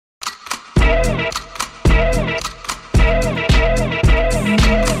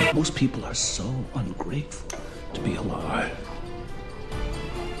people are so ungrateful to be alive.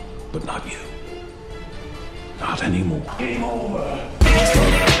 But not you. Not anymore. Game over.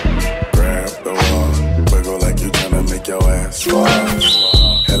 Grab the wall, wiggle like you tryna make your ass fall.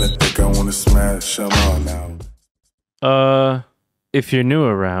 Hella think I wanna smash them all now. If you're new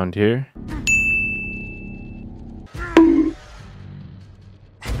around here.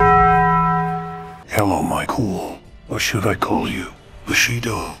 Hello, my cool. Or should I call you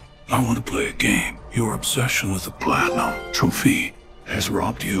Bushido? I want to play a game. Your obsession with the platinum trophy has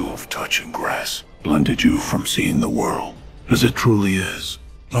robbed you of touching grass, blinded you from seeing the world as it truly is.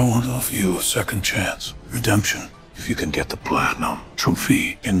 I want to offer you a second chance, redemption. If you can get the platinum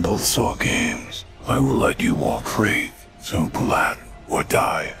trophy in both Saw games, I will let you walk free. Simple that, or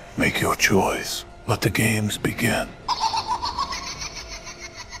die. Make your choice. Let the games begin.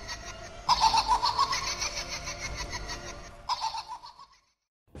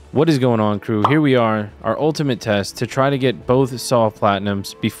 What is going on, crew? Here we are, our ultimate test to try to get both Saw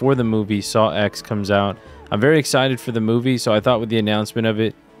Platinums before the movie Saw X comes out. I'm very excited for the movie, so I thought with the announcement of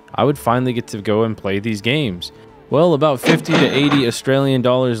it, I would finally get to go and play these games. Well, about 50 to 80 Australian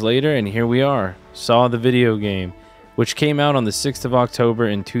dollars later, and here we are, Saw the video game, which came out on the 6th of October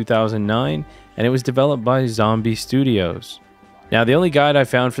in 2009, and it was developed by Zombie Studios. Now, the only guide I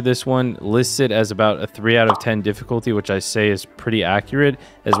found for this one lists it as about a 3 out of 10 difficulty, which I say is pretty accurate,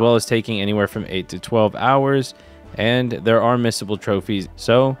 as well as taking anywhere from 8 to 12 hours, and there are missable trophies.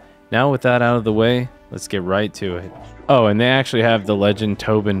 So, now with that out of the way, let's get right to it. Oh, and they actually have the legend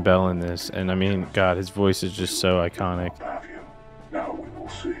Tobin Bell in this, and I mean, God, his voice is just so iconic. Now we will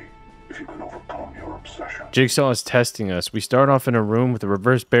see if you can overcome your obsession. Jigsaw is testing us. We start off in a room with a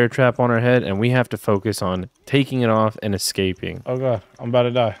reverse bear trap on our head, and we have to focus on taking it off and escaping. Oh god, I'm about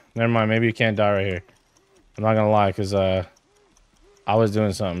to die. Never mind, maybe you can't die right here. I'm not gonna lie, because I was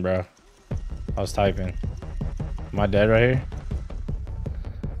doing something, bro. I was typing. Am I dead right here?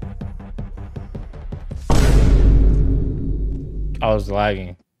 I was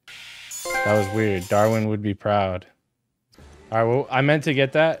lagging. That was weird. Darwin would be proud. Alright, well, I meant to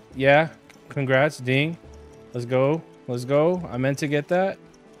get that. Yeah. Congrats, ding. Let's go. Let's go. I meant to get that.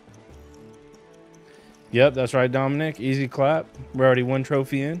 Yep, that's right, Dominic. Easy clap. We're already 1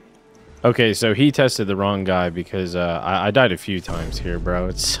 trophy in. Okay, so he tested the wrong guy because I died a few times here, bro.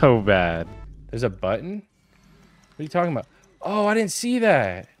 It's so bad. There's a button? What are you talking about? Oh, I didn't see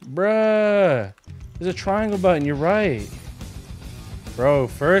that. Bruh. There's a triangle button. You're right. Bro,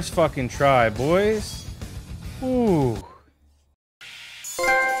 first fucking try, boys. Ooh.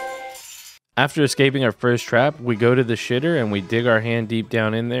 After escaping our first trap, we go to the shitter and we dig our hand deep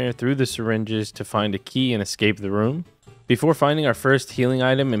down in there through the syringes to find a key and escape the room. Before finding our first healing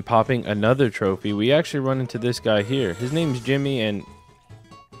item and popping another trophy, we actually run into this guy here. His name's Jimmy and...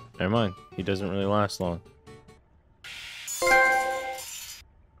 Never mind, he doesn't really last long.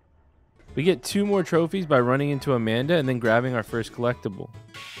 We get 2 more trophies by running into Amanda and then grabbing our first collectible.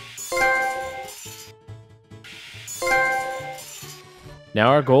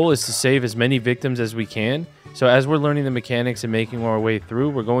 Now our goal is to save as many victims as we can. So as we're learning the mechanics and making our way through,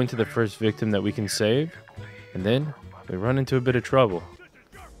 we're going to the first victim that we can save. And then we run into a bit of trouble.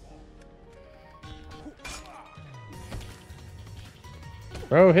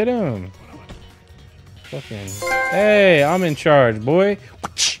 Bro, hit him. Fucking... Hey, I'm in charge, boy.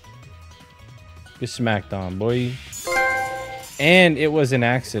 Get smacked on, boy. And it was an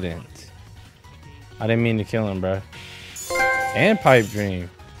accident. I didn't mean to kill him, bro. And pipe dream.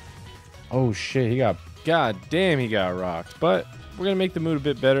 Oh shit, he got... God damn, he got rocked. But we're gonna make the mood a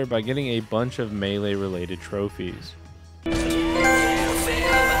bit better by getting a bunch of melee related trophies.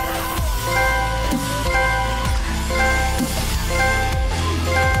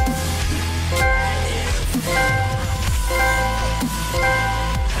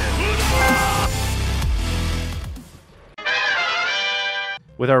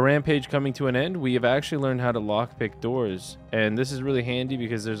 With our rampage coming to an end, we have actually learned how to lockpick doors, and this is really handy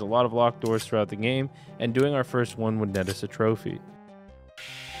because there's a lot of locked doors throughout the game, and doing our first one would net us a trophy.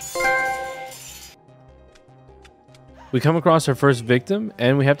 We come across our first victim,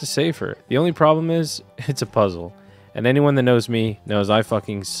 and we have to save her. The only problem is, it's a puzzle, and anyone that knows me knows I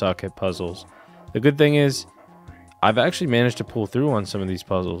fucking suck at puzzles. The good thing is, I've actually managed to pull through on some of these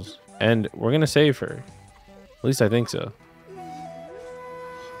puzzles, and we're gonna save her. At least I think so.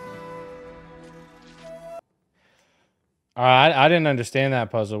 I didn't understand that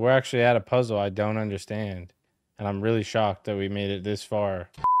puzzle. We're actually at a puzzle I don't understand. And I'm really shocked that we made it this far.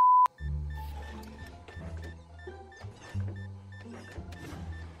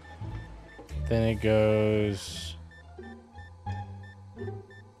 Then it goes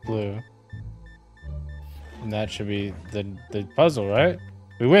blue. And that should be the puzzle, right?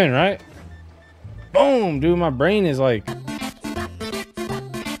 We win, right? Boom, dude, my brain is like...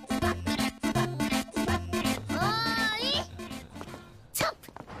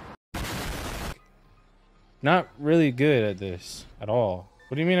 Not really good at this at all.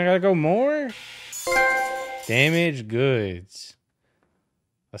 What do you mean I gotta go more? Damaged goods.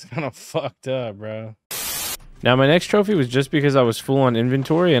 That's kind of fucked up, bro. Now, my next trophy was just because I was full on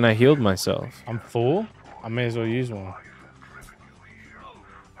inventory and I healed myself. I'm full? I may as well use one.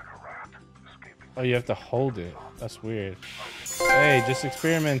 Oh, you have to hold it. That's weird. Hey, just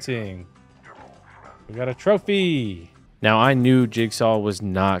experimenting. We got a trophy. Now, I knew Jigsaw was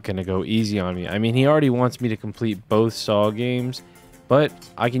not going to go easy on me. I mean, he already wants me to complete both Saw games, but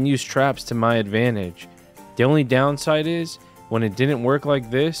I can use traps to my advantage. The only downside is, when it didn't work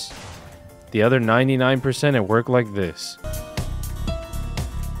like this, the other 99% it worked like this.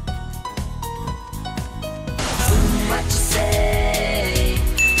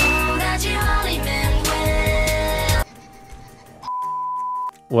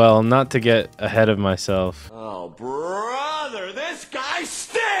 Well, not to get ahead of myself. Oh, brother, this guy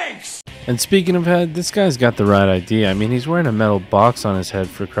stinks! And speaking of head, this guy's got the right idea. I mean, he's wearing a metal box on his head,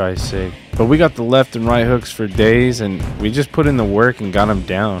 for Christ's sake. But we got the left and right hooks for days, and we just put in the work and got him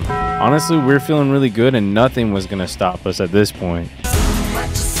down. Honestly, we're feeling really good, and nothing was going to stop us at this point.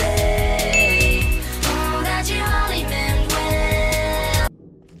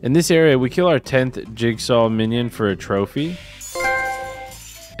 In this area, we kill our 10th Jigsaw minion for a trophy.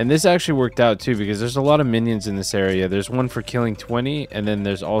 And this actually worked out too, because there's a lot of minions in this area. There's one for killing 20, and then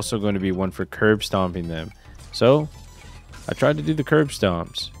there's also going to be one for curb stomping them. So, I tried to do the curb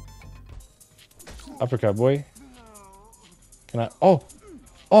stomps. Uppercut, boy. Can I? Oh!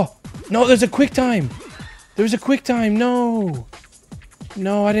 Oh! No, there's a quick time! There's a quick time! No!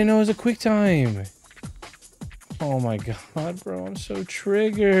 No, I didn't know it was a quick time. Oh my god, bro. I'm so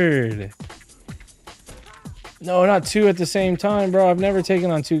triggered. No, not two at the same time, bro. I've never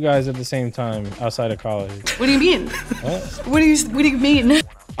taken on two guys at the same time outside of college. What do you mean? What? What do you mean?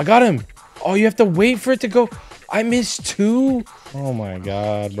 I got him. Oh, you have to wait for it to go. I missed two. Oh my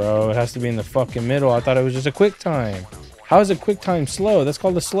god, bro. It has to be in the fucking middle. I thought it was just a quick time. How is a quick time slow? That's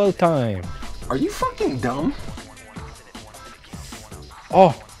called a slow time. Are you fucking dumb?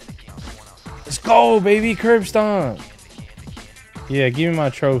 Oh. Let's go, baby. Curb stomp. Yeah, give me my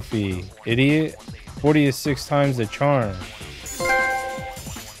trophy, idiot. 40 is 6 times the charm.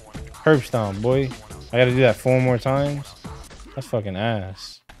 Curb stomp, boy. I gotta do that 4 more times. That's fucking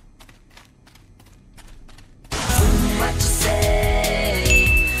ass.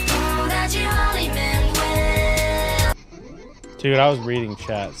 Dude, I was reading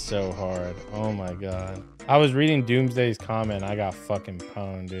chat so hard. Oh my god. I was reading Doomsday's comment. I got fucking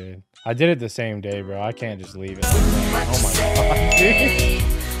pwned, dude. I did it the same day, bro. I can't just leave it like that. Oh my god, dude.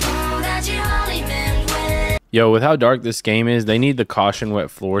 Yo, with how dark this game is, they need the caution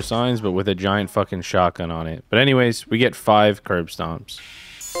wet floor signs, but with a giant fucking shotgun on it. But anyways, we get 5 curb stomps.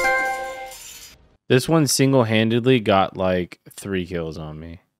 This one single-handedly got like 3 kills on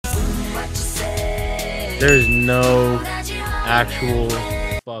me. There's no actual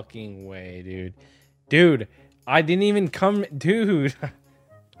fucking way, dude. Dude, I didn't even come. Dude,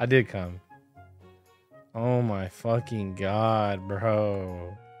 I did come. Oh my fucking god,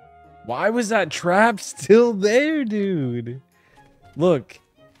 bro. Why was that trap still there, dude? Look,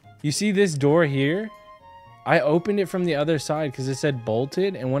 you see this door here? I opened it from the other side because it said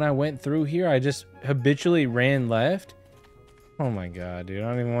bolted, and when I went through here, I just habitually ran left. Oh my god, dude. I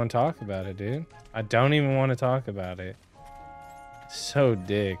don't even want to talk about it, dude. I don't even want to talk about it. So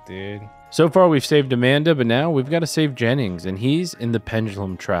dick, dude. So far, we've saved Amanda, but now we've got to save Jennings, and he's in the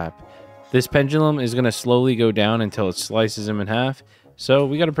pendulum trap. This pendulum is going to slowly go down until it slices him in half. So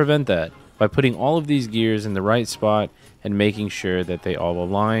we got to prevent that by putting all of these gears in the right spot and making sure that they all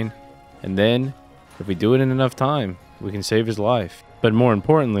align. And then, if we do it in enough time, we can save his life. But more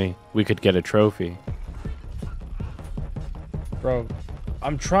importantly, we could get a trophy. Bro,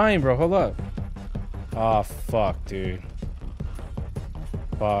 I'm trying, bro. Hold up. Oh, fuck, dude.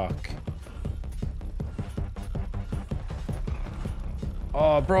 Fuck.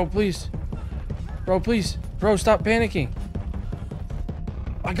 Oh, bro, please. Bro, please. Bro, stop panicking.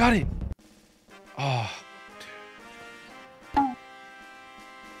 I got it. Oh.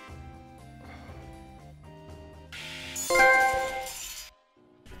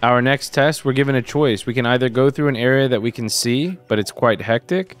 Our next test, we're given a choice. We can either go through an area that we can see, but it's quite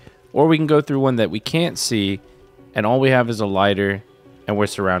hectic, or we can go through one that we can't see, and all we have is a lighter, and we're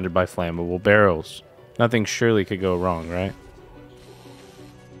surrounded by flammable barrels. Nothing surely could go wrong, right?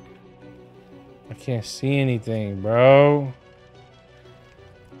 can't see anything, bro.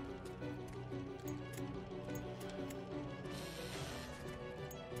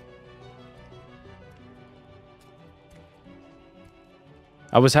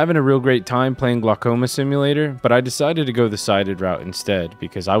 I was having a real great time playing Glaucoma Simulator, but I decided to go the sided route instead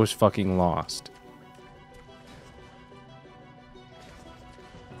because I was fucking lost.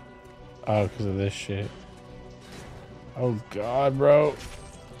 Oh, because of this shit. Oh god, bro.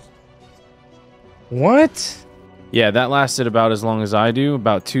 What? Yeah, that lasted about as long as I do,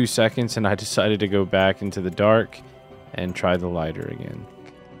 about 2 seconds, and I decided to go back into the dark and try the lighter again.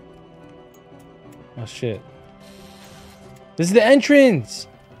 Oh shit. This is the entrance!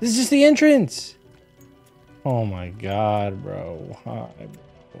 This is just the entrance! Oh my god, bro. Why,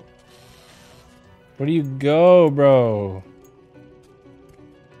 bro? Where do you go, bro?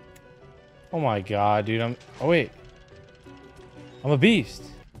 Oh my god, dude. Oh wait. I'm a beast.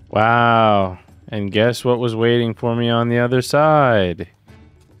 Wow. And guess what was waiting for me on the other side?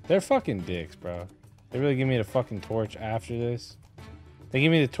 They're fucking dicks, bro. They really give me the fucking torch after this. They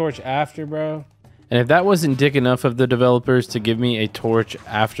give me the torch after, bro. And if that wasn't dick enough of the developers to give me a torch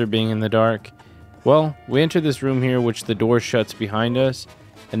after being in the dark, well, we enter this room here, which the door shuts behind us,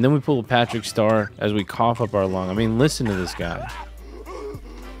 and then we pull a Patrick Star as we cough up our lung. I mean, listen to this guy.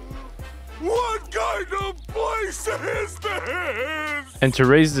 What kind of place is this? And to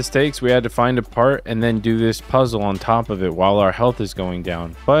raise the stakes, we had to find a part and then do this puzzle on top of it while our health is going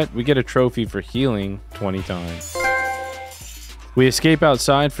down. But we get a trophy for healing 20 times. We escape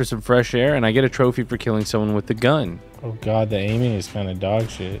outside for some fresh air, and I get a trophy for killing someone with the gun. Oh god, the aiming is kind of dog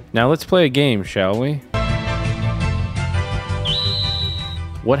shit. Now let's play a game, shall we?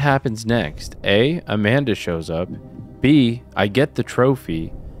 What happens next? A, Amanda shows up. B, I get the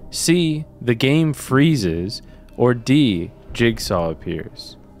trophy. C, the game freezes. Or D, Jigsaw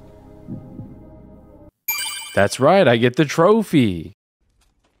appears. That's right, I get the trophy.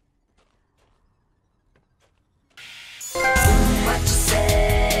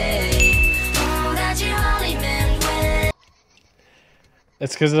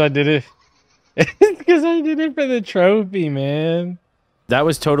 It's because I did it. It's because I did it for the trophy, man. That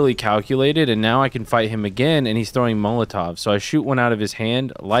was totally calculated, and now I can fight him again, and he's throwing Molotovs. So I shoot one out of his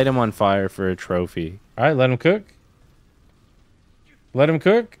hand, light him on fire for a trophy. All right, let him cook. Let him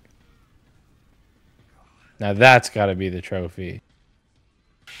cook. Now that's got to be the trophy.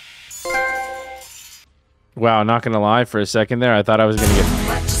 Wow, not going to lie, for a second there, I thought I was going to get...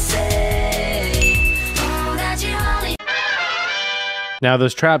 Now,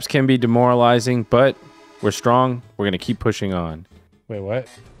 those traps can be demoralizing, but we're strong. We're going to keep pushing on. Wait, what?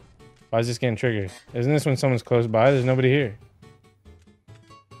 Why is this getting triggered? Isn't this when someone's close by? There's nobody here.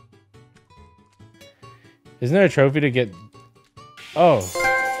 Isn't there a trophy to get... Oh.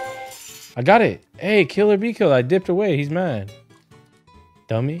 I got it. Hey, kill or be killed. I dipped away. He's mad.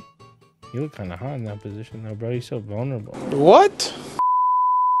 Dummy. You look kind of hot in that position, though, bro. You're so vulnerable. What?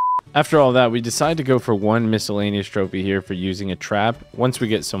 After all that, we decide to go for one miscellaneous trophy here for using a trap once we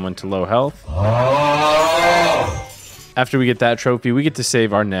get someone to low health. After we get that trophy, we get to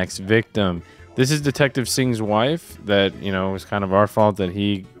save our next victim. This is Detective Singh's wife that, you know, it was kind of our fault that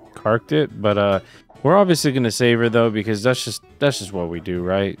he carked it, but we're obviously going to save her though, because that's just what we do,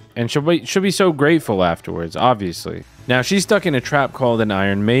 right? And she'll be so grateful afterwards, obviously. Now, she's stuck in a trap called an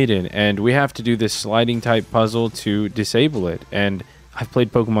Iron Maiden, and we have to do this sliding type puzzle to disable it. And I've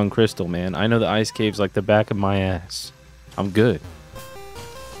played Pokemon Crystal, man. I know the ice caves like the back of my ass. I'm good.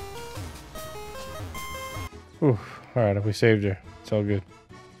 Whew. Alright, we saved her. It's all good.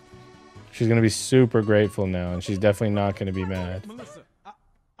 She's going to be super grateful now, and she's definitely not going to be mad. Melissa,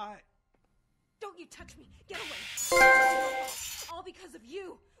 Don't you touch me. Get away. All because of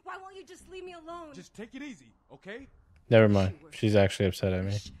you. Why won't you just leave me alone? Just take it easy, okay? Never mind. She's actually upset at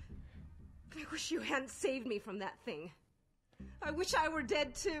me. I wish you hadn't saved me from that thing. I wish I were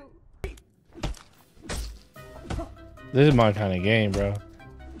dead too. This is my kind of game, bro.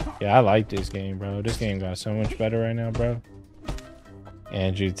 Yeah, I like this game, bro. This game got so much better right now, bro.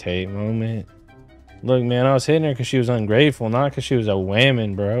 Andrew Tate moment. Look, man, I was hitting her because she was ungrateful, not because she was a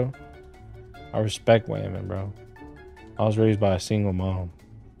whammon, bro. I respect whammon, bro. I was raised by a single mom.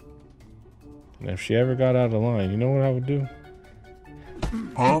 And if she ever got out of line, you know what I would do?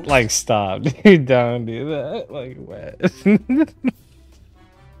 Like, stop, dude. Don't do that. Like, what?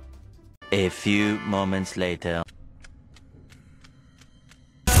 A few moments later.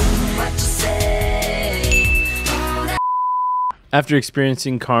 After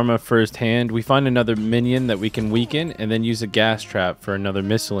experiencing karma firsthand, we find another minion that we can weaken and then use a gas trap for another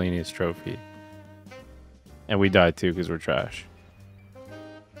miscellaneous trophy. And we die too because we're trash.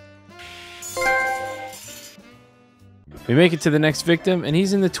 We make it to the next victim, and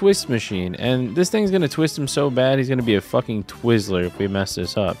he's in the twist machine. And this thing's gonna twist him so bad, he's gonna be a fucking Twizzler if we mess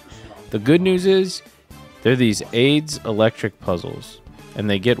this up. The good news is, they're these AIDS electric puzzles, and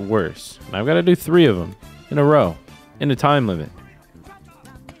they get worse. And I've gotta do 3 of them in a row, in a time limit.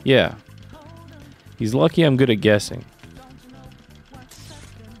 Yeah. He's lucky I'm good at guessing.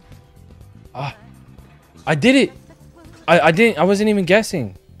 I did it! I wasn't even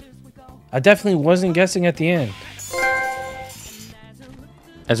guessing. I definitely wasn't guessing at the end.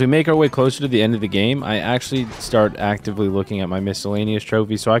 As we make our way closer to the end of the game, I actually start actively looking at my miscellaneous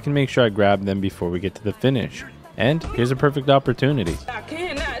trophies so I can make sure I grab them before we get to the finish. And here's a perfect opportunity. I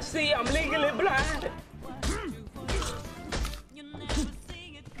cannot see, I'm legally blind.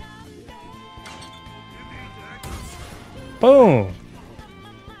 Boom!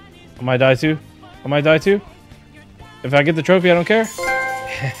 I might die too. I might die too. If I get the trophy, I don't care.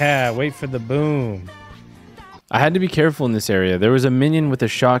 Wait for the boom. I had to be careful in this area. There was a minion with a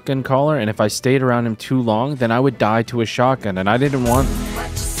shotgun collar, and if I stayed around him too long, then I would die to a shotgun, and I didn't want...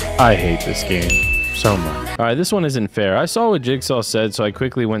 I hate this game so much. Alright, this one isn't fair. I saw what Jigsaw said, so I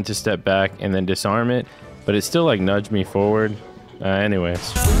quickly went to step back and then disarm it, but it still like nudged me forward.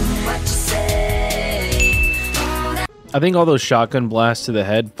 Anyways. I think all those shotgun blasts to the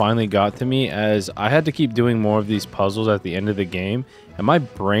head finally got to me, as I had to keep doing more of these puzzles at the end of the game, and my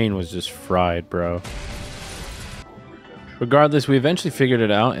brain was just fried, bro. Regardless, we eventually figured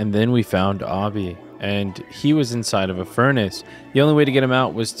it out, and then we found Abi, and he was inside of a furnace. The only way to get him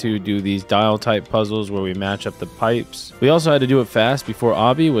out was to do these dial type puzzles where we match up the pipes. We also had to do it fast before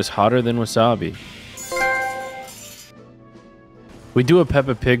Abi was hotter than wasabi. We do a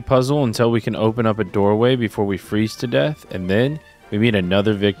Peppa Pig puzzle until we can open up a doorway before we freeze to death, and then we meet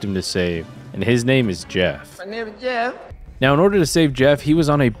another victim to save, and his name is Jeff. My name is Jeff. Now, in order to save Jeff, he was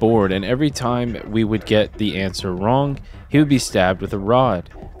on a board, and every time we would get the answer wrong, he would be stabbed with a rod,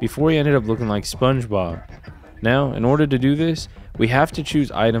 before he ended up looking like SpongeBob. Now, in order to do this, we have to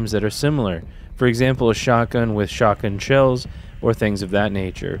choose items that are similar. For example, a shotgun with shotgun shells, or things of that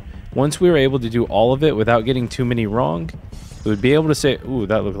nature. Once we were able to do all of it without getting too many wrong, we would be able to say, ooh,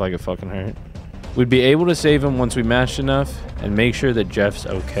 that looked like it fucking hurt. We'd be able to save him once we matched enough, and make sure that Jeff's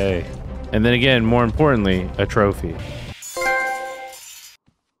okay. And then again, more importantly, a trophy.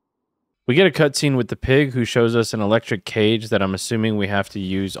 We get a cutscene with the pig who shows us an electric cage that I'm assuming we have to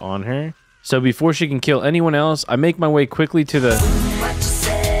use on her. So before she can kill anyone else, I make my way quickly to the...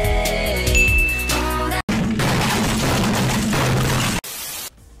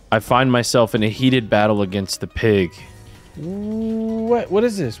 I find myself in a heated battle against the pig. What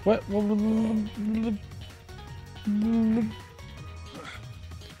is this? What?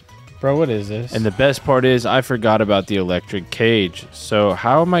 Bro, what is this? And the best part is I forgot about the electric cage. So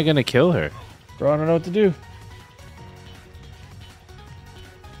how am I gonna kill her? Bro, I don't know what to do.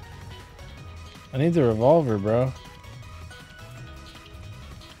 I need the revolver, bro.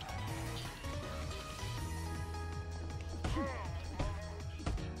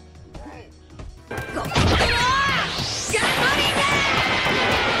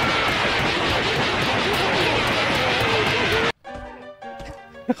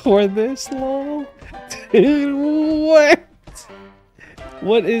 For this long? Dude, what?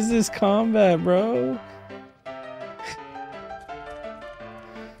 What is this combat, bro?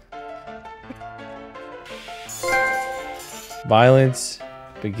 Violence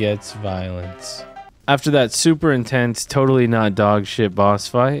begets violence. After that super intense, totally not dog shit boss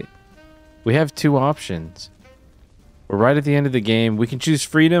fight, we have 2 options. We're right at the end of the game. We can choose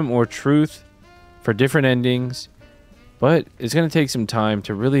freedom or truth for different endings, but it's going to take some time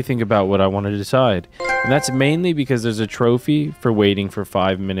to really think about what I want to decide. And that's mainly because there's a trophy for waiting for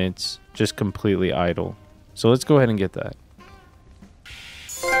 5 minutes just completely idle. So let's go ahead and get that.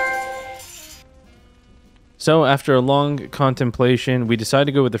 So after a long contemplation, we decide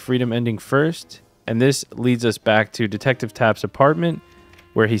to go with the freedom ending first. And this leads us back to Detective Tapp's apartment,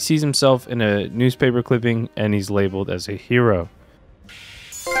 where he sees himself in a newspaper clipping and he's labeled as a hero.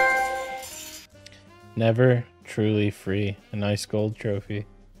 Never truly free. A nice gold trophy.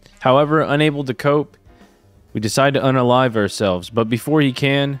 However, unable to cope, we decide to unalive ourselves, but before he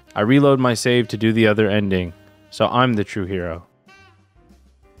can, I reload my save to do the other ending. So I'm the true hero.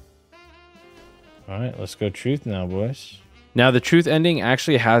 Alright, let's go truth now, boys. Now, the truth ending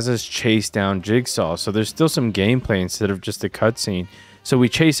actually has us chase down Jigsaw, so there's still some gameplay instead of just a cutscene. So we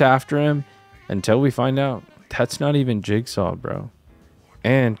chase after him until we find out that's not even Jigsaw, bro.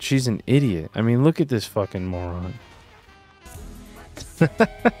 And she's an idiot. I mean, look at this fucking moron.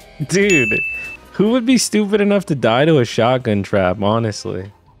 Dude, who would be stupid enough to die to a shotgun trap,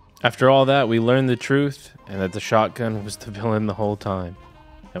 honestly? After all that, we learn the truth, and that the shotgun was the villain the whole time.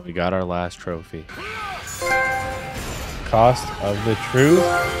 And we got our last trophy. Cost of the truth.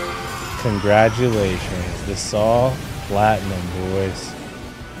 Congratulations. The Saw Platinum, boys.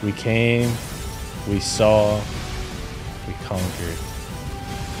 We came, we saw, we conquered.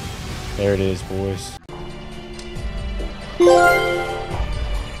 There it is, boys.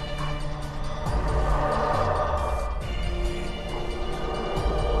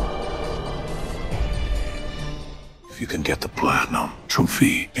 If you can get the platinum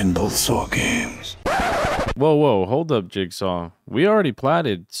trophy in both Saw games. Whoa, hold up, Jigsaw. We already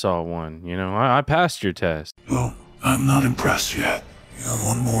platted Saw 1, you know, I passed your test. Well, I'm not impressed yet. You have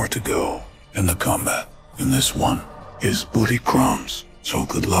one more to go in the combat. And this one is booty crumbs. So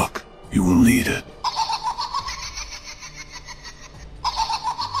good luck. You will need it.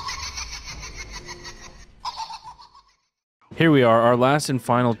 Here we are, our last and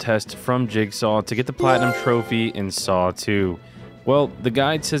final test from Jigsaw to get the platinum trophy in Saw 2. Well, the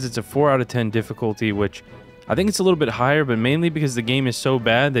guide says it's a 4 out of 10 difficulty, which I think it's a little bit higher, but mainly because the game is so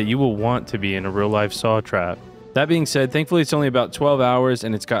bad that you will want to be in a real-life Saw trap. That being said, thankfully it's only about 12 hours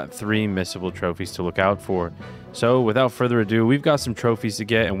and it's got 3 missable trophies to look out for. So without further ado, we've got some trophies to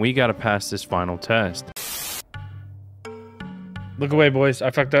get and we gotta pass this final test. Look away, boys, I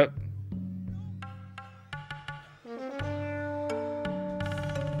fucked up.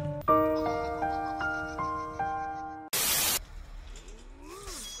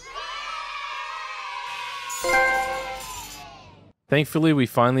 Thankfully, we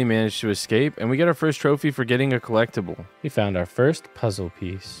finally managed to escape, and we get our first trophy for getting a collectible. We found our first puzzle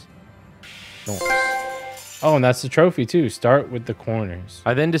piece. Nice. Oh, and that's the trophy too. Start with the corners.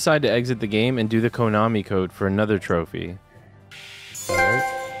 I then decide to exit the game and do the Konami code for another trophy.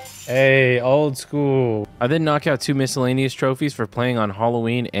 Hey, old school. I then knock out 2 miscellaneous trophies for playing on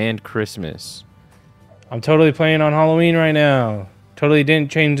Halloween and Christmas. I'm totally playing on Halloween right now. Totally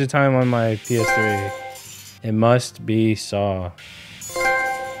didn't change the time on my PS3. It must be Saw.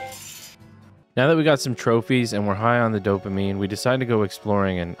 Now that we got some trophies and we're high on the dopamine, we decide to go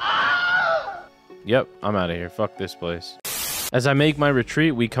exploring and... Yep, I'm out of here. Fuck this place. As I make my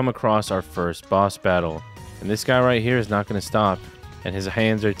retreat, we come across our first boss battle. And this guy right here is not going to stop. And his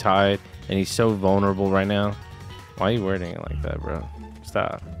hands are tied, and he's so vulnerable right now. Why are you wording it like that, bro?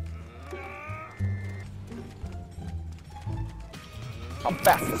 Stop. I'm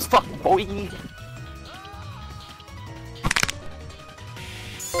fast as fuck, boy.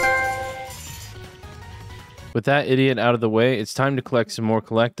 With that idiot out of the way, it's time to collect some more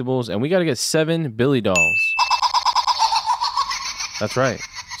collectibles, and we gotta get 7 Billy dolls. That's right,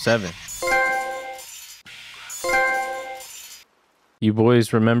 7. You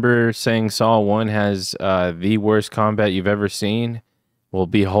boys remember saying Saw 1 has the worst combat you've ever seen? Well,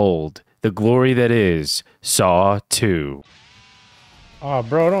 behold, the glory that is Saw 2. Oh,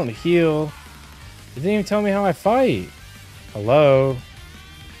 bro, don't heal. It didn't even tell me how I fight. Hello?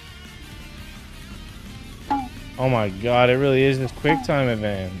 Oh my god, it really is this quick time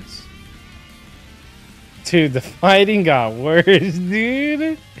advance. Dude, the fighting got worse,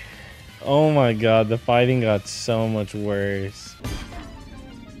 dude. Oh my god, the fighting got so much worse.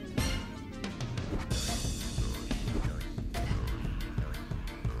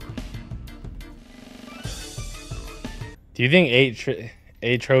 Do you think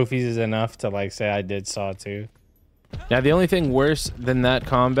 8 trophies is enough to like say I did Saw 2? Now, the only thing worse than that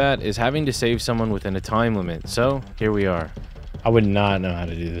combat is having to save someone within a time limit. So, here we are. I would not know how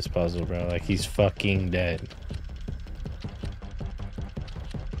to do this puzzle, bro. Like, he's fucking dead.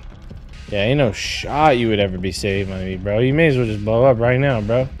 Yeah, ain't no shot you would ever be saved by me, bro. You may as well just blow up right now,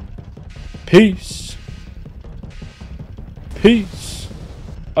 bro. Peace. Peace.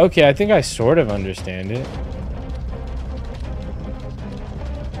 Okay, I think I sort of understand it.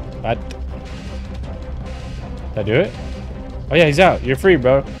 What? Did I do it? Oh yeah, he's out. You're free,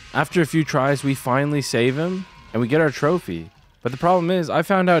 bro. After a few tries, we finally save him, and we get our trophy. But the problem is, I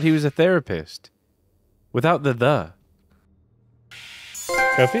found out he was a therapist. Without the.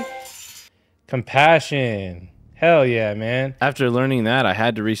 Trophy? Compassion. Hell yeah, man. After learning that, I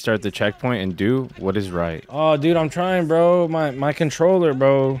had to restart the checkpoint and do what is right. Oh, dude, I'm trying, bro. My controller,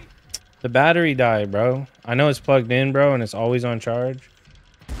 bro. The battery died, bro. I know it's plugged in, bro, and it's always on charge.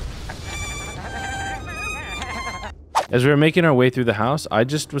 As we were making our way through the house, I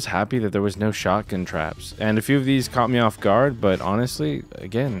just was happy that there was no shotgun traps. And a few of these caught me off guard, but honestly,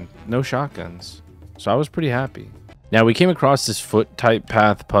 again, no shotguns. So I was pretty happy. Now, we came across this foot-type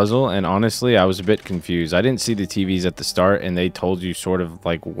path puzzle, and honestly, I was a bit confused. I didn't see the TVs at the start, and they told you sort of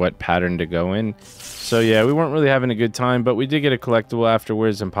like what pattern to go in. So yeah, we weren't really having a good time, but we did get a collectible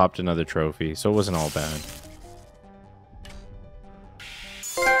afterwards and popped another trophy, so it wasn't all bad.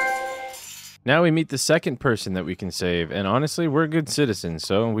 Now we meet the second person that we can save, and honestly, we're good citizens,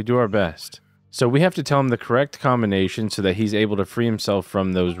 so we do our best. So we have to tell him the correct combination so that he's able to free himself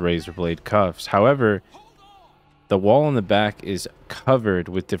from those razor blade cuffs. However, the wall in the back is covered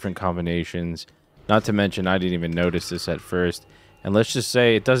with different combinations. Not to mention, I didn't even notice this at first. And let's just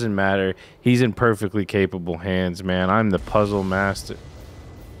say it doesn't matter. He's in perfectly capable hands, man. I'm the puzzle master.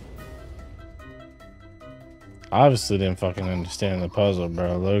 Obviously didn't fucking understand the puzzle,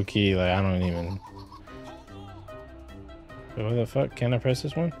 bro. Low key, like, I don't even... What the fuck? Can I press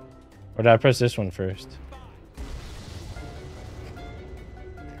this one? Or did I press this one first?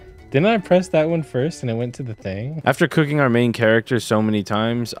 Didn't I press that one first and it went to the thing? After cooking our main character so many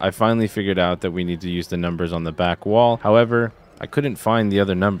times, I finally figured out that we need to use the numbers on the back wall. However, I couldn't find the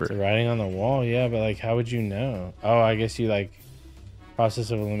other number. The writing on the wall? Yeah, but like, how would you know? Oh, I guess you like...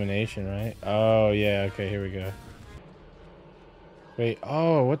 Process of elimination, right? Oh, yeah. Okay, here we go. Wait.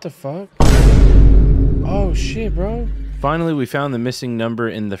 Oh, what the fuck? Oh, shit, bro. Finally, we found the missing number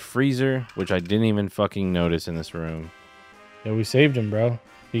in the freezer, which I didn't even fucking notice in this room. Yeah, we saved him, bro.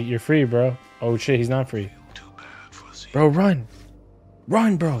 You're free, bro. Oh, shit, he's not free. Bro, run.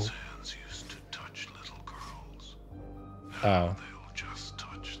 Run, bro. Oh.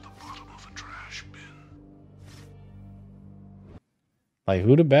 Like,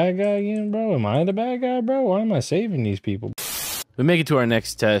 who the bad guy again, bro? Am I the bad guy, bro? Why am I saving these people? We make it to our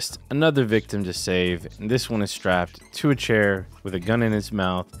next test. Another victim to save. And this one is strapped to a chair with a gun in his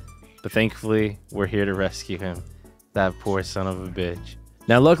mouth. But thankfully, we're here to rescue him. That poor son of a bitch.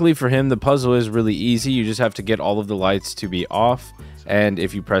 Now, luckily for him, the puzzle is really easy. You just have to get all of the lights to be off. And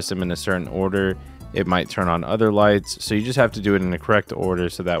if you press them in a certain order, it might turn on other lights. So you just have to do it in the correct order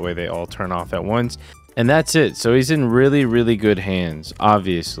so that way they all turn off at once. And that's it. So he's in really, really good hands,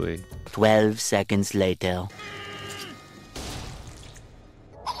 obviously. 12 seconds later.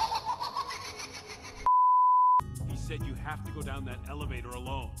 He said you have to go down that elevator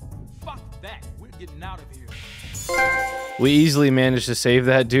alone. Fuck that. We're getting out of here. We easily managed to save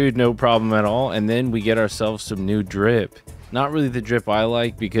that dude, no problem at all. And then we get ourselves some new drip. Not really the drip I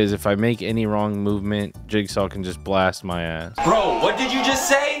like, because if I make any wrong movement, Jigsaw can just blast my ass. Bro, what did you just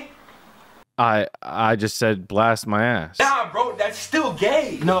say? I just said blast my ass. Nah, bro, that's still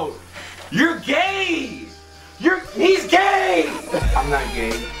gay. No, you're gay. He's gay. I'm not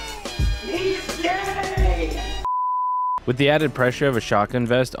gay. He's gay. With the added pressure of a shotgun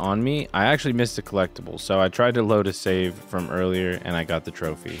vest on me, I actually missed a collectible, so I tried to load a save from earlier and I got the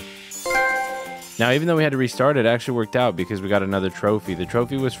trophy. Now, even though we had to restart, it actually worked out because we got another trophy. The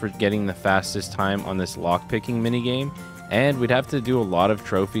trophy was for getting the fastest time on this lockpicking minigame, and we'd have to do a lot of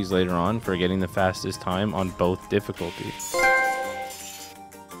trophies later on for getting the fastest time on both difficulties.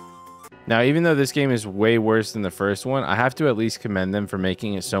 Now, even though this game is way worse than the first one, I have to at least commend them for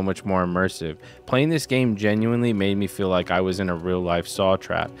making it so much more immersive. Playing this game genuinely made me feel like I was in a real-life saw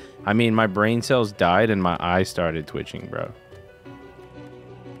trap. I mean, my brain cells died and my eyes started twitching, bro.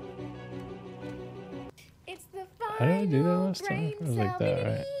 How did I do that last time? It was like that,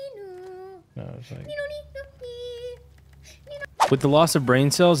 right? No, it was like... With the loss of brain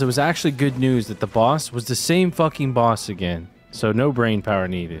cells, it was actually good news that the boss was the same fucking boss again. So no brain power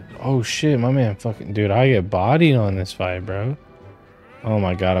needed. Oh shit, my man fucking... Dude, I get bodied on this fight, bro. Oh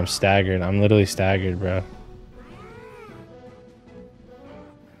my god, I'm staggered. I'm literally staggered, bro.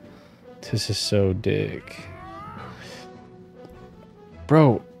 This is so dick.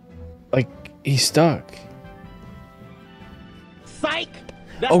 Bro, like, he's stuck. Psych!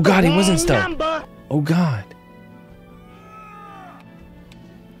 Oh god, he wasn't stuck. Oh god.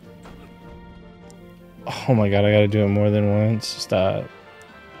 Oh my god, I gotta do it more than once. Stop.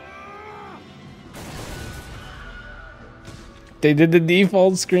 They did the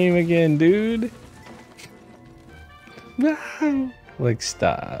default scream again, dude. Like,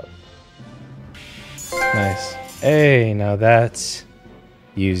 stop. Nice. Hey, now that's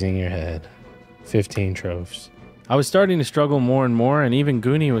using your head. 15 trophies. I was starting to struggle more and more, and even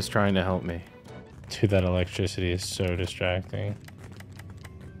Goonie was trying to help me. Dude, that electricity is so distracting.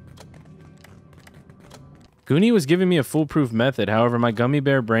 Goonie was giving me a foolproof method, however, my gummy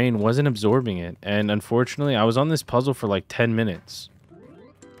bear brain wasn't absorbing it, and unfortunately, I was on this puzzle for like 10 minutes.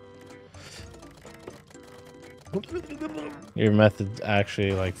 Your method's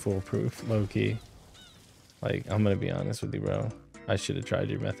actually like foolproof, low-key. Like, I'm gonna be honest with you, bro. I should have tried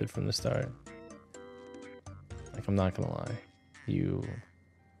your method from the start. Like, I'm not gonna lie. You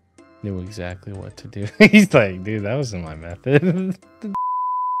knew exactly what to do. He's like, dude, that wasn't my method.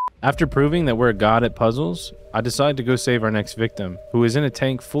 After proving that we're a god at puzzles, I decide to go save our next victim, who is in a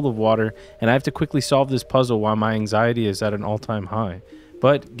tank full of water, and I have to quickly solve this puzzle while my anxiety is at an all-time high.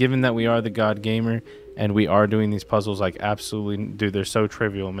 But given that we are the God Gamer and we are doing these puzzles like absolutely, dude, they're so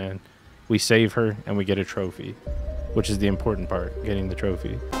trivial, man. We save her and we get a trophy, which is the important part, getting the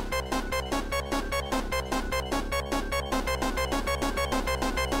trophy.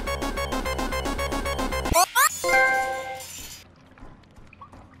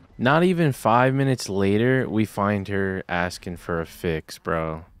 Not even 5 minutes later, we find her asking for a fix,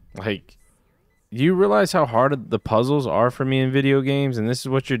 bro. Like, you realize how hard the puzzles are for me in video games, and this is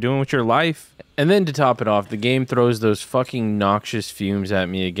what you're doing with your life? And then to top it off, the game throws those fucking noxious fumes at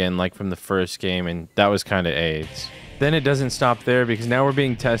me again, like from the first game, and that was kind of AIDS. Then it doesn't stop there, because now we're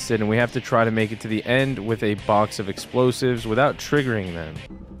being tested, and we have to try to make it to the end with a box of explosives without triggering them.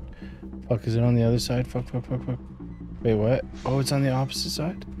 Fuck, is it on the other side? Fuck. Wait, what? Oh, it's on the opposite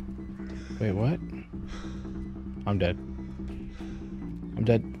side? Wait, what? I'm dead. I'm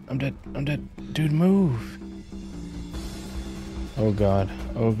dead. Dude, move. Oh god.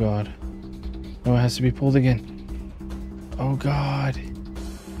 No, it has to be pulled again. Oh god.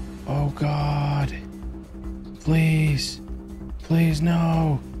 Please,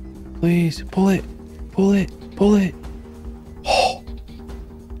 no. Please, pull it.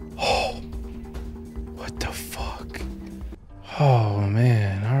 What the fuck? Oh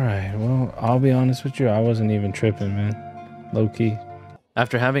man, alright. Well, I'll be honest with you, I wasn't even tripping, man. Low key.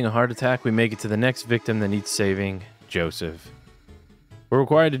 After having a heart attack, we make it to the next victim that needs saving, Joseph. We're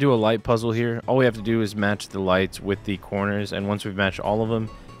required to do a light puzzle here. All we have to do is match the lights with the corners, and once we've matched all of them,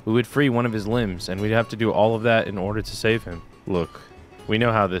 we would free one of his limbs, and we'd have to do all of that in order to save him. Look, we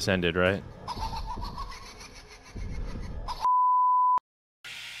know how this ended, right?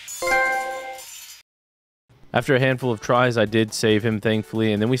 After a handful of tries, I did save him,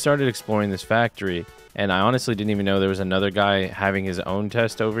 thankfully, and then we started exploring this factory. And I honestly didn't even know there was another guy having his own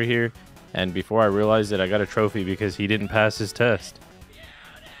test over here. And before I realized it, I got a trophy because he didn't pass his test.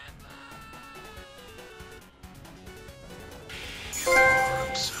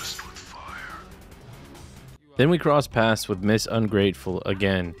 Obsessed with fire. Then we cross paths with Miss Ungrateful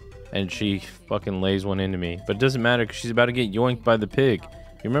again. And she fucking lays one into me. But it doesn't matter because she's about to get yoinked by the pig.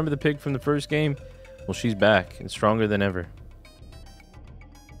 You remember the pig from the first game? Well, she's back and stronger than ever.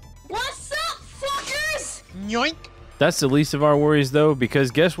 What's up, fuckers? Yoink. That's the least of our worries, though, because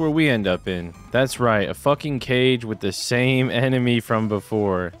guess where we end up in? That's right, a fucking cage with the same enemy from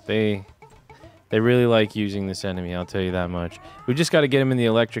before. They really like using this enemy, I'll tell you that much. We just got to get him in the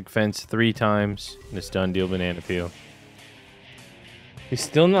electric fence 3 times, and it's done deal, banana peel. He's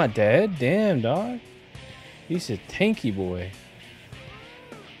still not dead? Damn, dog. He's a tanky boy.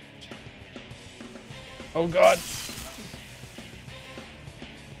 Oh, God.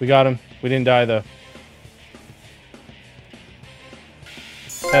 We got him. We didn't die, though.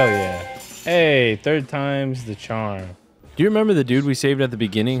 Hell yeah. Hey, 3rd time's the charm. Do you remember the dude we saved at the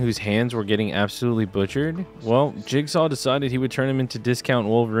beginning whose hands were getting absolutely butchered? Well, Jigsaw decided he would turn him into Discount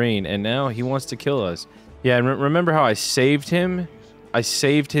Wolverine, and now he wants to kill us. Yeah, and remember how I saved him? I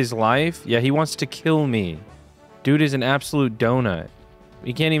saved his life? Yeah, he wants to kill me. Dude is an absolute donut.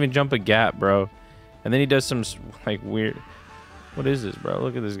 He can't even jump a gap, bro. And then he does some, like, weird... What is this, bro?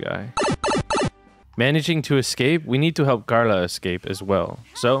 Look at this guy. Managing to escape, we need to help Carla escape as well.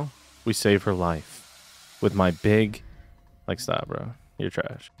 So, we save her life. With my big... Like, stop, bro. You're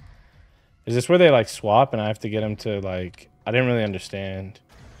trash. Is this where they, like, swap and I have to get him to, like... I didn't really understand.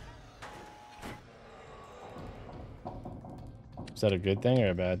 Is that a good thing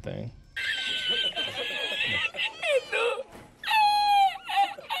or a bad thing?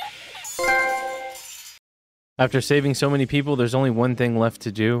 After saving so many people, there's only one thing left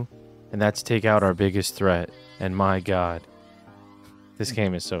to do, and that's take out our biggest threat. And my God, this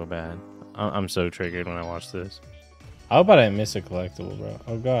game is so bad. I'm so triggered when I watch this. How about I miss a collectible, bro?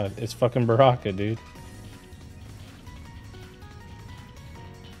 Oh God, it's fucking Baraka, dude.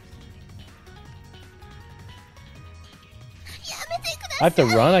 I have to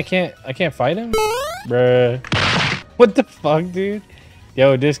run? I can't fight him? Bruh. What the fuck, dude?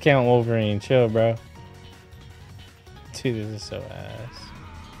 Yo, Discount Wolverine, chill, bro. Dude, this is so ass.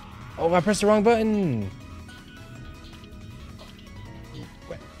 Oh, I pressed the wrong button.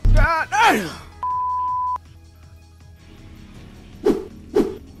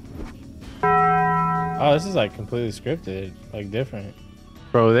 Oh, this is like completely scripted, like different.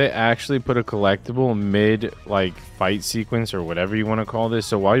 Bro, they actually put a collectible mid like fight sequence or whatever you want to call this.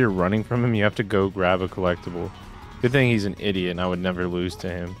 So while you're running from him, you have to go grab a collectible. Good thing he's an idiot and I would never lose to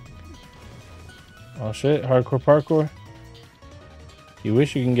him. Oh shit, hardcore parkour. You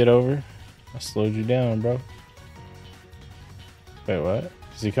wish you can get over. I slowed you down, bro. Wait, what?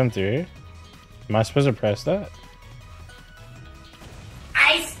 Does he come through here? Am I supposed to press that?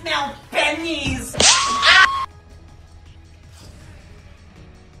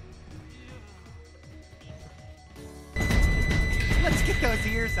 those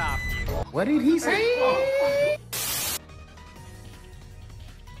ears off. What did he say?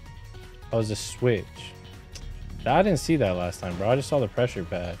 Oh, it's a switch. I didn't see that last time, bro. I just saw the pressure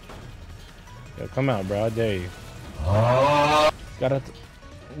patch. Yo, come out, bro. I dare you.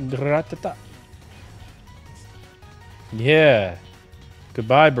 Yeah.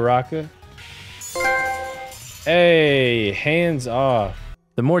 Goodbye, Baraka. Hey, hands off.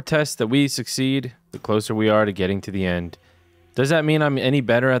 The more tests that we succeed, the closer we are to getting to the end. Does that mean I'm any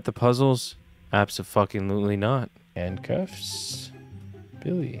better at the puzzles? Abso-fucking-lutely not. Handcuffs.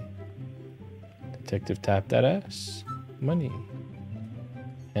 Billy. Detective tap that ass. Money.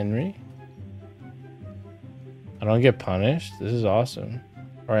 Henry. I don't get punished. This is awesome.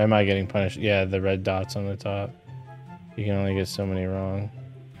 Or am I getting punished? Yeah, the red dots on the top. You can only get so many wrong.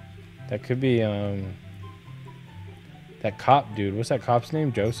 That could be that cop dude. What's that cop's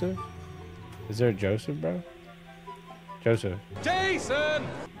name? Joseph? Is there a Joseph, bro? Joseph. Jason!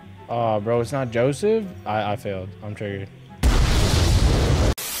 Oh, bro, it's not Joseph? I failed. I'm triggered.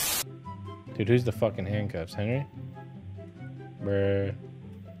 Dude, who's the fucking handcuffs? Henry? Bruh.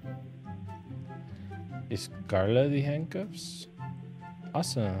 Is Carla the handcuffs?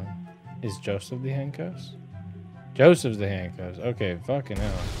 Awesome. Is Joseph the handcuffs? Joseph's the handcuffs. Okay, fucking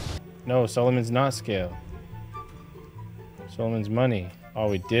hell. No, Solomon's not scale. Solomon's money. Oh,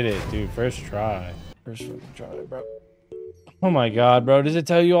 we did it, dude. First try. First fucking try, bro. Oh my god, bro. Does it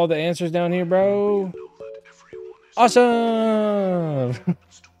tell you all the answers down here, bro? Awesome!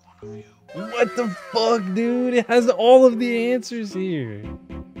 What the fuck, dude? It has all of the answers here.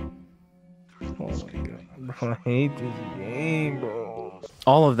 Oh my god, bro. I hate this game, bro.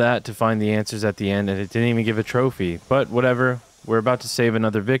 All of that to find the answers at the end, and it didn't even give a trophy. But whatever. We're about to save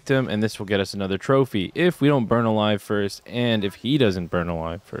another victim, and this will get us another trophy if we don't burn alive first, and if he doesn't burn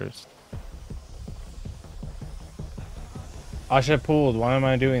alive first. I should have pulled. Why am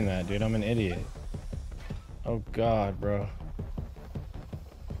I doing that, dude? I'm an idiot. Oh god, bro.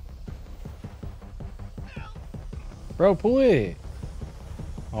 Bro, pull it.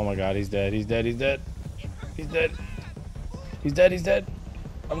 Oh my god, he's dead. He's dead. He's dead. He's dead. He's dead. He's dead.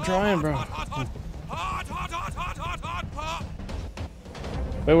 I'm trying, bro.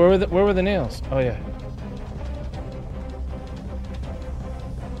 Wait, where were the nails? Oh yeah.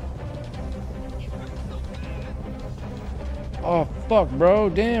 Oh fuck, bro.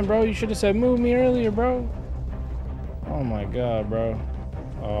 Damn, bro. You should have said move me earlier, bro. Oh my god, bro.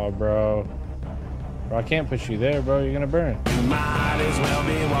 Oh, bro. Bro, I can't push you there, bro. You're gonna burn. You might as well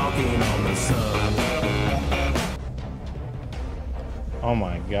be walking on the sun. Oh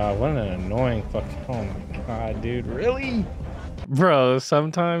my god, what an annoying fucking. Oh my god, dude. Really? Bro,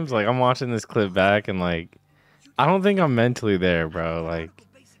 sometimes like I'm watching this clip back and like I don't think I'm mentally there, bro. Like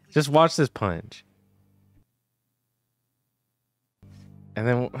just watch this punch. And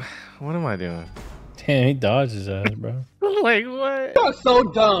then what am I doing? Damn, he dodged his ass, bro. Like what? You're so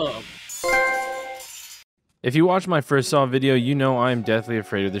dumb. If you watch my first Saw video, you know I'm deathly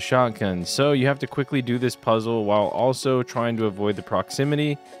afraid of the shotgun. So you have to quickly do this puzzle while also trying to avoid the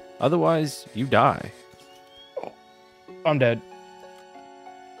proximity. Otherwise, you die. I'm dead.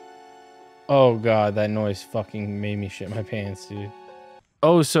 Oh god, that noise fucking made me shit my pants, dude.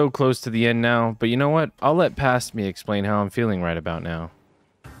 Oh, so close to the end now, but you know what? I'll let past me explain how I'm feeling right about now.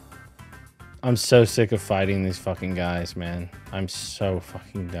 I'm so sick of fighting these fucking guys, man. I'm so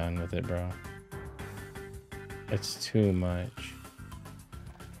fucking done with it, bro. It's too much.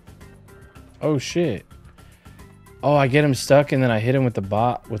 Oh shit. Oh, I get him stuck and then I hit him with the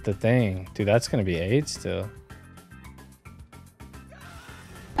bot with the thing. Dude, that's gonna be 8 still.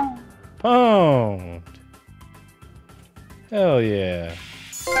 Pwned. Hell yeah.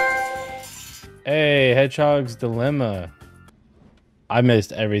 Hey, Hedgehog's Dilemma. I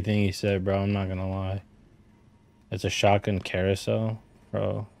missed everything he said, bro. I'm not gonna lie. It's a shotgun carousel.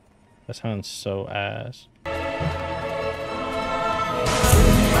 Bro, that sounds so ass.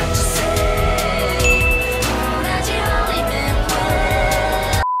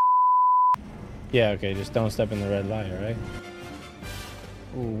 Yeah, okay, just don't step in the red light, alright?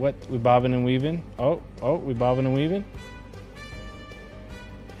 Ooh, what? We bobbing and weaving? Oh, we bobbing and weaving?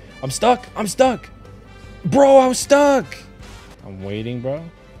 I'm stuck! I'm stuck! Bro, I was stuck! I'm waiting, bro.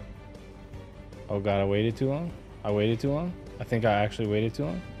 Oh god, I waited too long? I waited too long? I think I actually waited too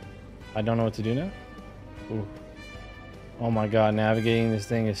long. I don't know what to do now. Ooh. Oh my god, navigating this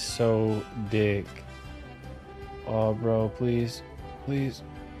thing is so dick. Oh, bro, please. Please.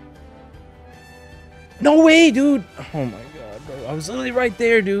 No way, dude! Oh my god, bro. I was literally right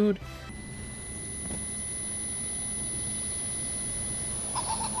there, dude.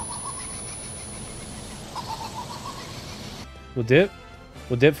 We'll dip.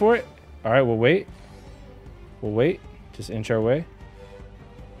 We'll dip for it. All right, we'll wait. We'll wait. Just inch our way.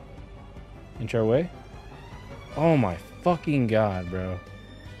 Inch our way. Oh my fucking god, bro.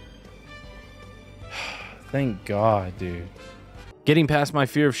 Thank God, dude. Getting past my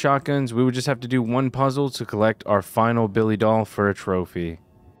fear of shotguns, we would just have to do one puzzle to collect our final Billy doll for a trophy.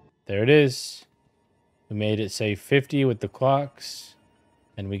 There it is. We made it say 50 with the clocks,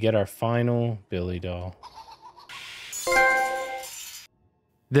 and we get our final Billy doll.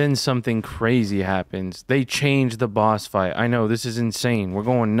 Then something crazy happens. They change the boss fight. I know, this is insane. We're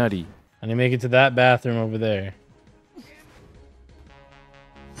going nutty. And I make it to that bathroom over there.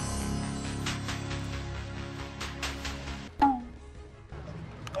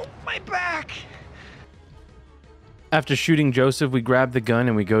 My back! After shooting Joseph, we grab the gun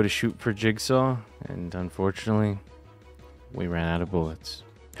and we go to shoot for Jigsaw. And unfortunately, we ran out of bullets.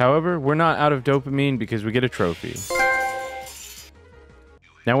 However, we're not out of dopamine because we get a trophy.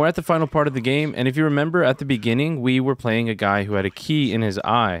 Now we're at the final part of the game, and if you remember at the beginning, we were playing a guy who had a key in his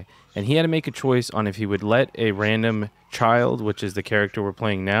eye, and he had to make a choice on if he would let a random child, which is the character we're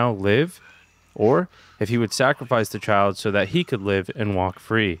playing now, live, or if he would sacrifice the child so that he could live and walk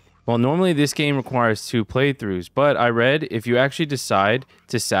free. Well, normally this game requires 2 playthroughs, but I read if you actually decide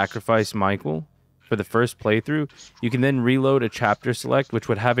to sacrifice Michael for the first playthrough, you can then reload a chapter select, which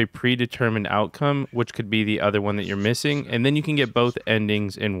would have a predetermined outcome, which could be the other one that you're missing, and then you can get both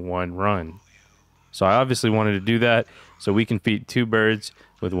endings in one run. So I obviously wanted to do that so we can feed 2 birds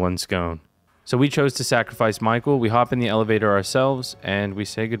with 1 scone. So we chose to sacrifice Michael. We hop in the elevator ourselves and we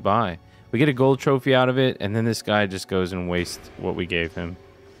say goodbye. We get a gold trophy out of it, and then this guy just goes and wastes what we gave him.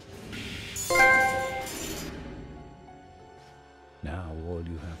 Now all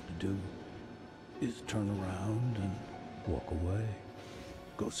you have to do is turn around and walk away.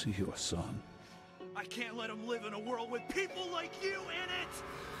 Go see your son. I can't let him live in a world with people like you in it!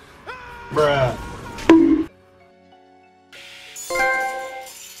 Bruh.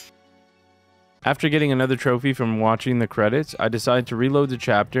 After getting another trophy from watching the credits, I decided to reload the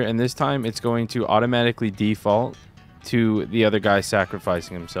chapter, and this time it's going to automatically default to the other guy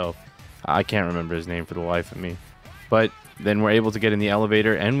sacrificing himself. I can't remember his name for the life of me. But then we're able to get in the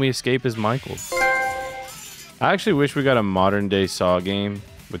elevator and we escape as Michael. I actually wish we got a modern day Saw game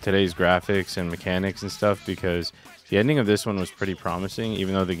with today's graphics and mechanics and stuff, because the ending of this one was pretty promising,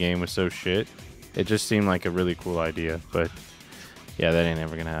 even though the game was so shit. It just seemed like a really cool idea, but yeah, that ain't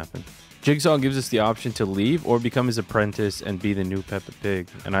ever gonna happen. Jigsaw gives us the option to leave or become his apprentice and be the new Peppa Pig,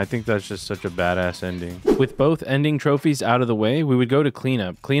 and I think that's just such a badass ending. With both ending trophies out of the way, we would go to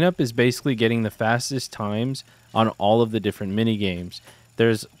cleanup. Cleanup is basically getting the fastest times on all of the different mini games.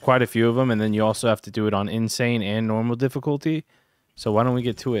 There's quite a few of them, and then you also have to do it on insane and normal difficulty. So why don't we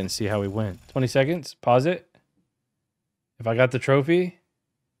get to it and see how we went? 20 seconds, pause it. If I got the trophy.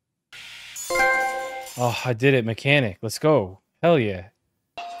 Oh, I did it, mechanic. Let's go. Hell yeah.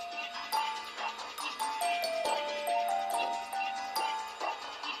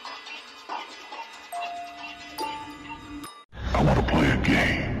 I want to play a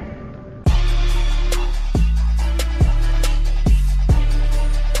game.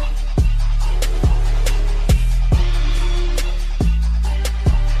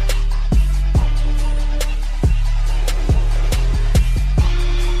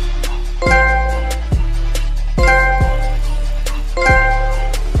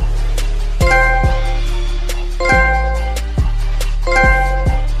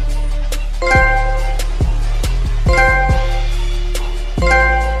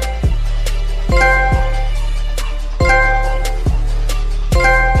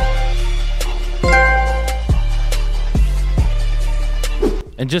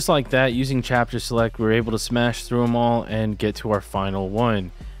 And just like that, using chapter select, we were able to smash through them all and get to our final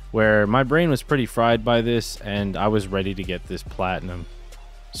one, where my brain was pretty fried by this and I was ready to get this platinum.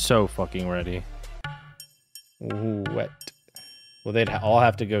 So fucking ready. Ooh, what? Well, they'd all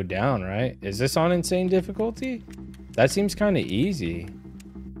have to go down, right? Is this on insane difficulty? That seems kind of easy.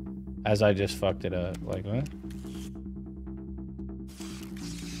 As I just fucked it up. Like, what?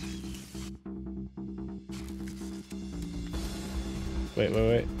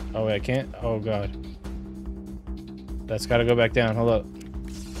 Wait. Oh, wait, I can't? Oh, God. That's got to go back down. Hold up.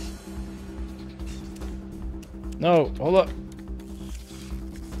 No, hold up.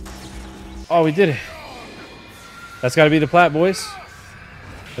 Oh, we did it. That's got to be the plat, boys.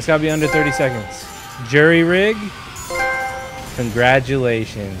 That's got to be under 30 seconds. Jury rig.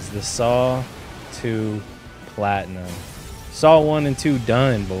 Congratulations. The Saw 2 Platinum. Saw 1 and 2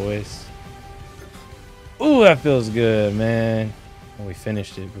 done, boys. Ooh, that feels good, man. We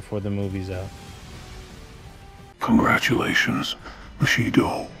finished it before the movie's out. Congratulations.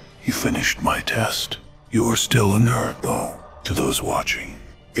 Bushido, you finished my test. You are still a nerd, though. To those watching,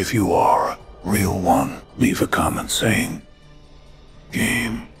 if you are a real one, leave a comment saying,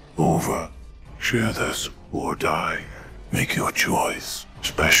 "Game over." Share this or die. Make your choice.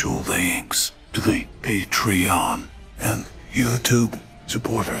 Special thanks to the Patreon and YouTube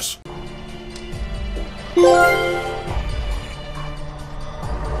supporters.